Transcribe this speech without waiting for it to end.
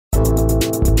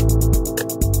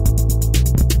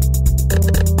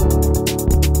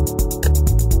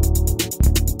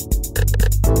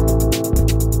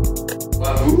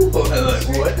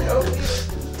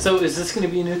this going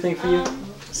to be a new thing for you?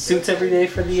 Suits every day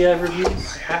for the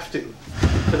reviews? I have to.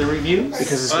 For the reviews?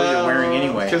 Because it's what you're wearing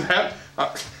anyway. This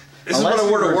is what I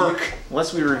wear to work.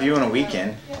 Unless we review on a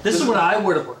weekend. This is what I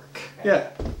wear to work. Yeah.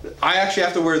 I actually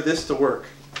have to wear this to work.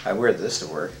 I wear this to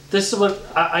work. This is what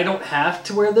I don't have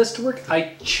to wear this to work.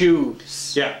 I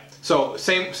choose. Yeah. So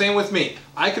same with me.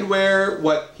 I could wear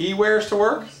what he wears to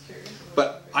work,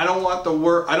 but I don't want the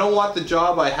work. I don't want the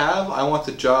job I have. I want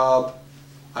the job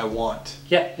I want.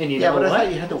 Yeah, and you know but what? I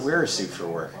thought you had to wear a suit for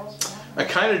work. I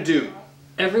kind of do.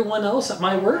 Everyone else at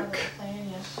my work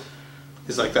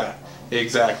is like that.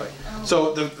 Exactly.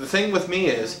 So the thing with me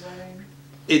is,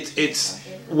 it's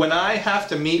when I have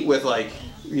to meet with like,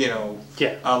 you know,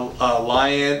 a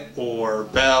Lion or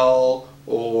Bell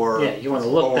or you want to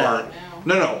look that.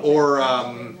 or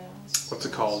what's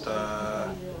it called,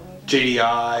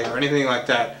 JDI or anything like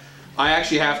that. I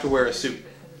actually have to wear a suit,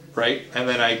 right? And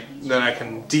then I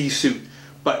can de-suit.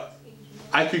 But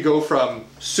I could go from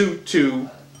suit to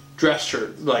dress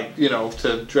shirt, like, you know,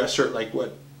 to dress shirt like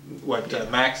what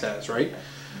Max has, right?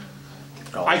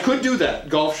 I could do that.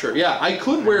 Golf shirt. Yeah, I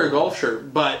could wear a golf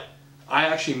shirt, but I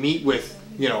actually meet with,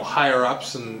 you know, higher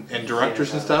ups and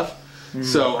directors and stuff.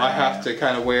 So I have to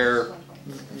kind of wear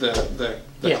the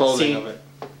clothing of it.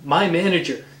 My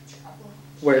manager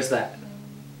wears that.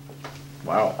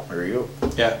 Wow, there you go.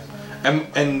 Yeah.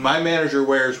 And my manager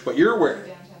wears what you're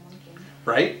wearing,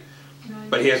 right?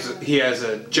 But he has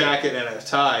a jacket and a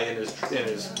tie in his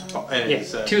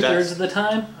 2/3 of the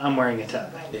time I'm wearing a tie.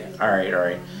 Yeah. All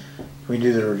right. We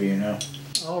do the review now.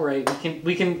 All right,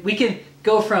 we can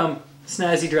go from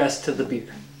snazzy dress to the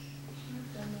beer.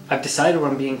 I've decided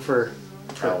what I'm being for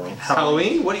Halloween.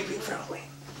 Halloween? What are you being for Halloween?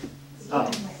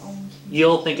 Oh,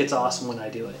 you'll think it's awesome when I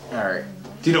do it. All right.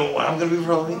 Do you know what I'm gonna be for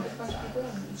Halloween?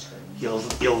 You'll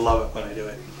love it when I do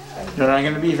it. You know what I'm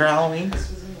gonna be for Halloween?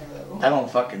 I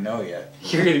don't fucking know yet.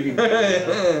 You're gonna be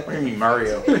We're gonna be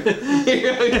Mario. You're gonna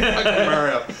be fucking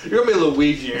Mario. You're gonna be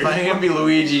Luigi. If I'm gonna be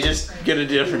Luigi, just get a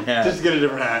different hat. Just get a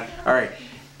different hat. All right.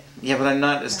 Yeah, but I'm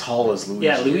not as tall as Luigi.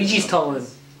 Yeah, Luigi's tall and...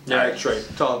 Yeah, that's right.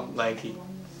 Tall and lanky.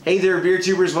 Hey there, beer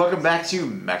tubers. Welcome back to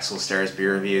Maxwell Starr's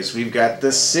Beer Reviews. We've got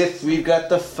the Sith, we've got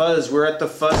the Fuzz. We're at the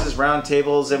Fuzz's round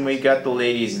tables, and we've got the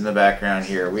ladies in the background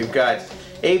here. We've got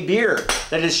a beer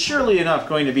that is surely enough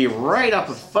going to be right up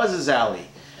with Fuzz's alley.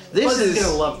 This Fuzz is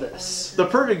gonna love this. The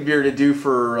perfect beer to do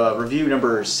for review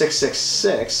number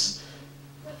 666.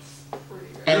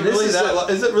 And this is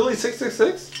it really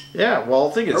 666? Yeah, well,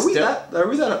 I think it's... Are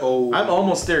we that? Oh. I'm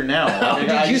almost there now. I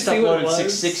you just see what it uploaded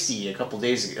was? 660 a couple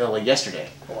days ago, like yesterday.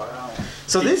 Wow.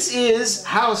 So this is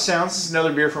Howe Sounds. This is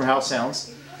another beer from Howe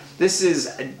Sounds. This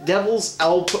is Devil's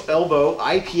Elbow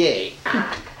IPA.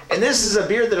 And this is a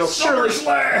beer that'll surely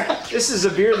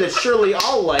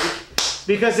I'll like,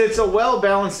 because it's a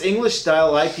well-balanced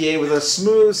English-style IPA with a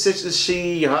smooth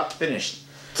citrusy hop finish.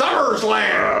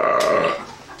 SummerSlam!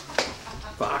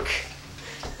 Fuck.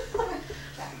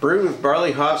 Brewed with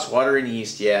barley, hops, water, and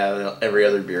yeast. Yeah, every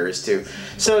other beer is too.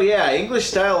 So yeah,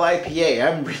 English-style IPA.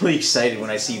 I'm really excited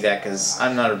when I see that, because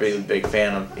I'm not a big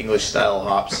fan of English-style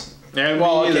hops. Yeah,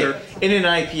 well, me either. Okay, in an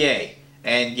IPA.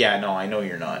 And yeah, no, I know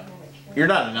you're not. You're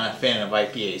not a fan of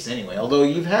IPAs anyway, although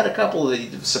you've had a couple that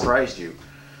have surprised you.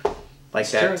 Like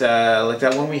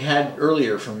that one we had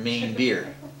earlier from Maine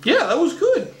Beer. Yeah, that was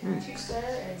good.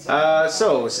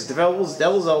 So, it says Devil's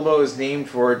Elbow is named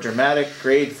for dramatic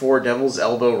grade 4 Devil's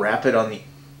Elbow Rapid on the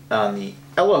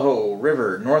Elaho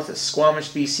River, north of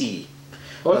Squamish, BC.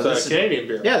 Oh, it's a Canadian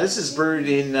beer. Yeah, this is brewed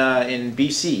in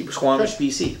BC, Squamish,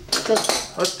 BC.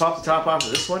 Let's pop the top off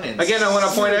of this one. Again, I want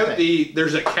to point out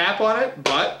there's a cap on it,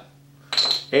 but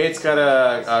it's got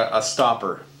a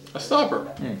stopper. A stopper.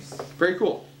 Very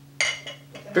cool.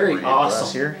 Very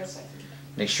awesome. Here.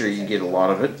 Make sure you get a lot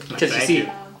of it. Because you see,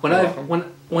 when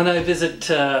I visit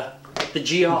the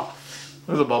G-Off,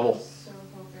 There's a bubble.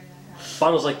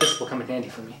 bottles like this will come in handy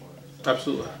for me.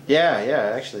 Absolutely.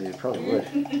 Yeah, actually, it probably would.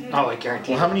 Oh, I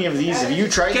guarantee. Well, how many of these have you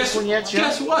tried this one yet, John?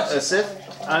 Guess what? A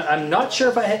Sith? I'm not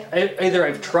sure if either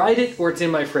I've tried it or it's in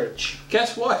my fridge.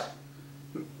 Guess what?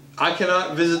 I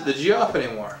cannot visit the G-Off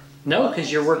anymore. No,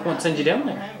 because your work won't send you down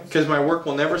there. Because my work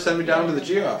will never send me down to the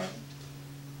G-Off.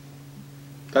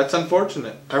 That's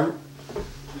unfortunate.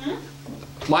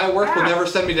 My work will never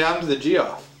send me down to the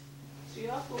G-Off.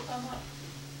 G-Off will come up.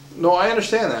 No, I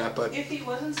understand that, but... If he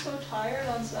wasn't so tired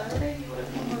on Saturday, he would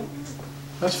have come up.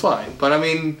 That's fine. But I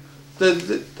mean,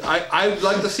 I'd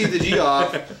like to see the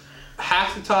G-Off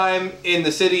half the time in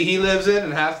the city he lives in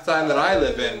and half the time that I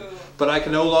live in. But I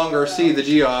can no longer see the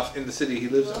G-Off in the city he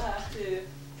lives We'll in. have to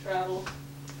travel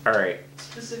Alright.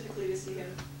 specifically to see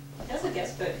him. That's a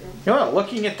guest bedroom. You know what?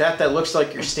 Looking at that, that looks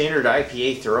like your standard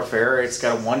IPA thoroughfare. It's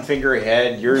got a one finger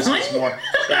ahead. Yours is more.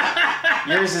 Yeah,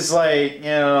 yours is like, you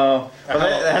know.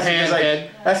 Well,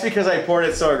 that's because I poured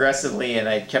it so aggressively and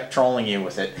I kept trolling you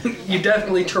with it. You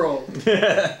definitely trolled.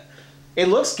 It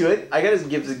looks good. I gotta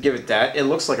give it that. It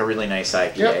looks like a really nice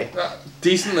IPA. Yep.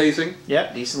 Decent lacing.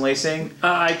 Yep, decent lacing.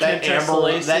 I can't trust the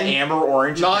lacing. That amber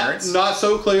orange appearance. Not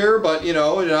so clear, but you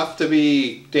know, enough to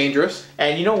be dangerous.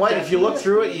 And you know what? If you look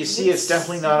through it, you see it's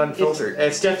definitely not unfiltered.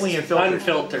 It's definitely unfiltered.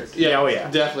 Unfiltered. Yeah, oh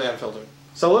yeah. Definitely unfiltered.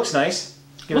 So it looks nice.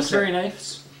 Looks very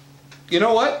nice. You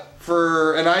know what?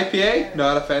 For an IPA,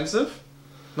 not offensive.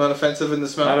 Not offensive in the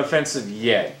smell. Not offensive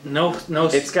yet. No.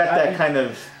 It's got that kind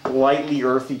of lightly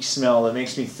earthy smell that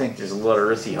makes me think there's a lot of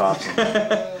earthy hops in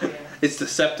it. It's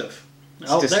deceptive.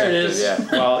 Oh, there it is. Yeah.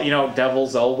 Well, you know,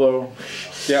 devil's elbow.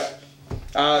 Yep.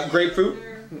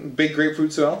 Grapefruit. Big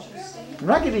grapefruit smell. I'm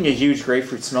not getting a huge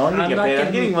grapefruit smell. I'm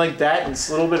getting like that and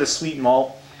a little bit of sweet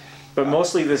malt, but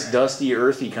mostly this dusty,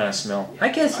 earthy kind of smell. I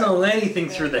can't smell anything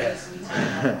through there.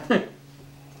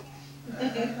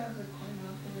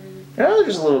 Yeah,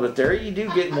 there's a little bit there. You do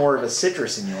get more of a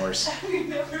citrus in yours.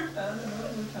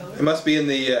 It must be in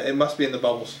the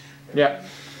bubbles. Yeah.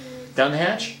 Down the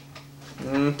hatch?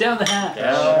 Down the hatch.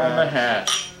 Down the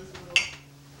hatch.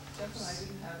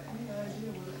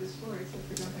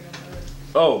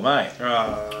 Oh my.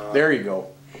 There you go.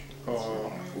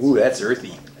 Ooh, that's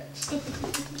earthy.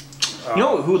 You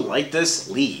know who liked this?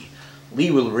 Lee.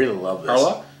 Lee will really love this.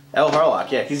 Harlock? L.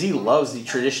 Harlock, yeah, because he loves the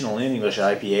traditional English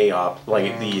IPA hop,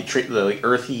 like the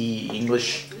earthy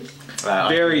English.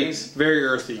 IPAs. Very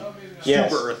earthy. Yes.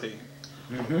 Super earthy.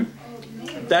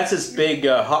 Mm-hmm. That's his big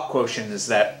hop quotient, is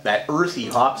that earthy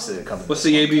hops that come. What's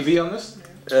the ABV on this?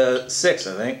 6,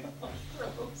 I think.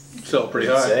 Still pretty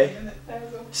I'd high. say.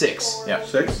 6, yeah.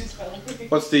 6.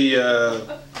 What's the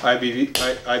IBUs?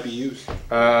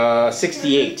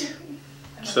 68.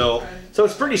 So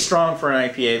it's pretty strong for an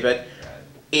IPA, but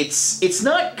it's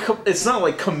not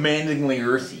like commandingly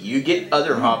earthy. You get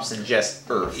other hops than just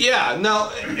earth. yeah, no,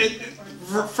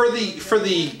 for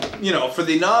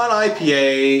the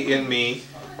non-IPA in me,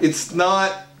 it's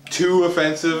not too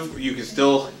offensive. You can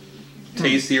still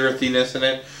taste the earthiness in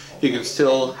it. You can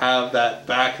still have that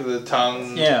back of the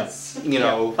tongue. Yeah. You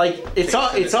know, like it's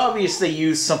obvious they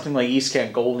use something like East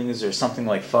Kent Goldings or something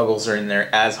like Fuggles are in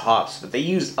there as hops, but they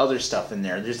use other stuff in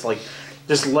there. There's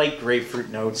light grapefruit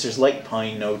notes, there's light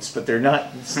pine notes, but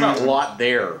it's not a lot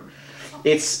there.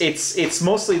 It's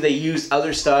mostly they use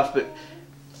other stuff, but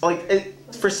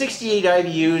like for 68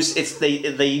 IBUs,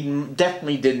 they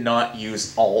definitely did not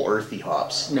use all earthy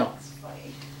hops. No.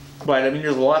 But I mean,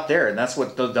 there's a lot there, and that's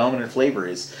what the dominant flavor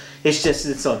is. It's just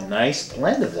it's a nice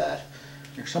blend of that.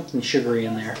 There's something sugary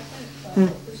in there. A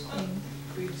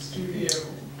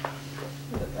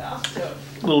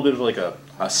little bit of like a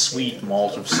sweet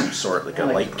malt of some sort, like a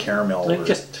light caramel.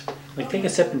 Take a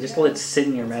sip and just let it sit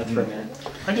in your mouth for a minute.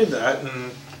 I did that,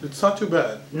 and it's not too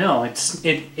bad. No,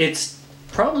 it's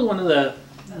probably one of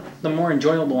the more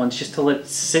enjoyable ones, just to let it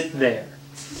sit there.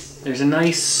 There's a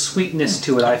nice sweetness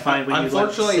to it, I find, when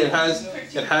Unfortunately, you let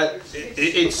it sit.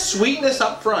 it's sweetness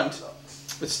up front.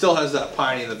 It still has that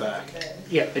piney in the back.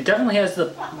 Yeah, it definitely has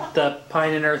the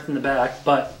pine and earth in the back,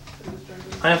 but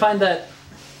I find that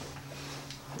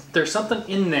there's something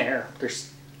in there.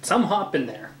 There's some hop in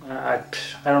there. I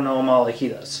don't know them all like he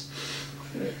does.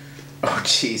 Oh,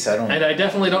 jeez, I don't. And I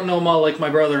definitely don't know them all like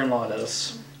my brother-in-law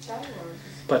does.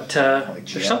 But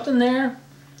there's something there.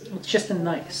 It's just a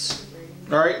nice.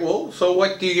 All right. Well, so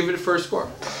what do you give it for a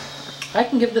score? I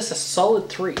can give this a solid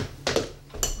 3.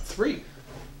 3.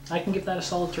 I can give that a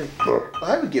solid 3.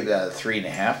 I would give that a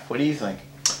 3.5. What do you think?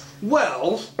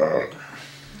 Well,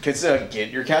 get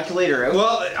your calculator out.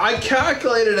 well, I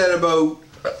calculated at about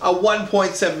a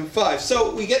 1.75.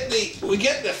 So we get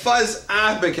the Fuzz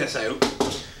Abacus out,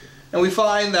 and we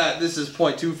find that this is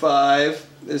 0.25,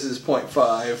 this is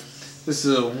 0.5, this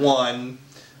is a 1,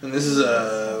 and this is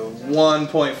a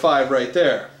 1.5 right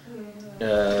there.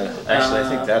 Actually, I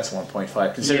think that's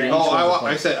 1.5. Considering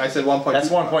I said 1.25. That's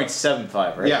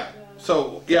 1.75, right? Yeah.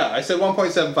 So I said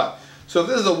 1.75. So if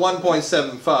this is a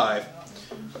 1.75,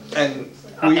 and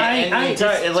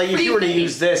if you were to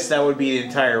use this, that would be the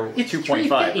entire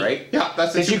 2.5, right? Yeah,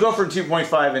 that's because you go from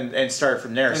 2.5 and start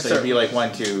from there, so it'd be like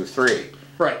 1, 2, 3.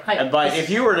 Right. But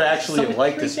if you were to actually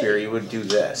like this beer, you would do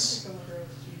this.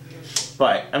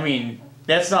 But I mean,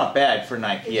 that's not bad for an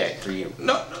IPA for you.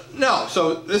 No.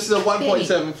 So this is a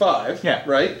 1.75. Yeah.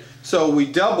 Right. So we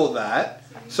double that.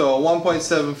 So a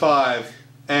 1.75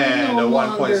 and a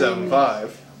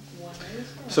 1.75.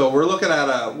 So we're looking at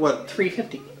a what?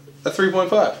 350. A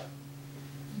 3.5.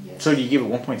 So do you give it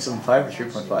 1.75 or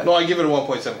 3.5? No, I give it a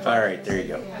 1.75. All right, there you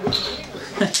go.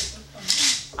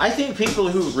 I think people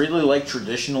who really like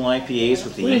traditional IPAs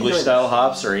with the English style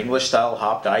hops or English style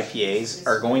hopped IPAs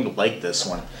are going to like this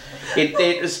one. It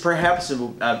is perhaps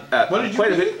What did you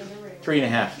quite a give bit,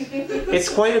 3.5. It's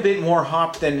quite a bit more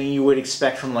hop than you would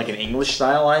expect from like an English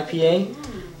style IPA,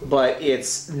 but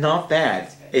it's not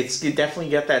bad. You definitely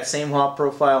get that same hop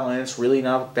profile, and it's really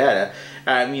not bad.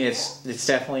 I mean, it's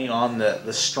definitely on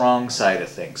the strong side of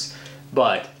things,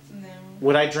 but.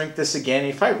 Would I drink this again?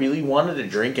 If I really wanted to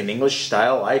drink an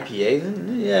English-style IPA,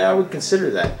 then yeah, I would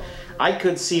consider that. I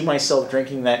could see myself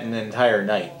drinking that an entire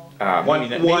night.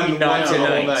 Maybe not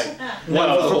tonight.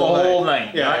 No, for the whole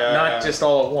night. Not just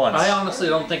all at once. I honestly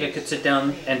don't think I could sit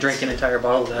down and drink an entire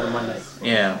bottle of that in one night.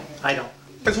 Yeah. I don't.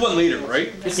 It's 1 liter,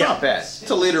 right? It's not bad. It's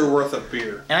a liter worth of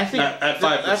beer. And I think at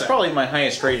 5%. That's probably my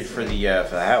highest rated for the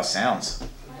Howe Sounds.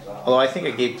 Although I think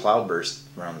I gave Cloudburst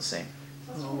around the same.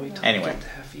 Anyway.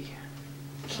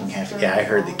 King Heffy. Yeah, I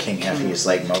heard the King Heffy is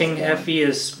like mouth-borne. King Heffy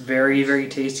is very, very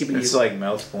tasty, but it's like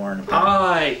mouth-borne.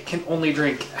 I can only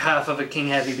drink half of a King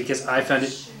Heffy because I found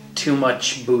it too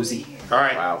much boozy. All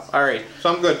right. Wow. All right.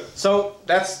 So I'm good. So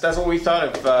that's what we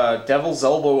thought of Devil's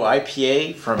Elbow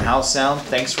IPA from Howe Sound.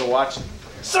 Thanks for watching.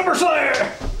 Summer Slayer!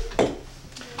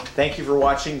 Thank you for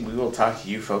watching. We will talk to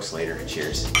you folks later.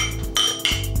 Cheers.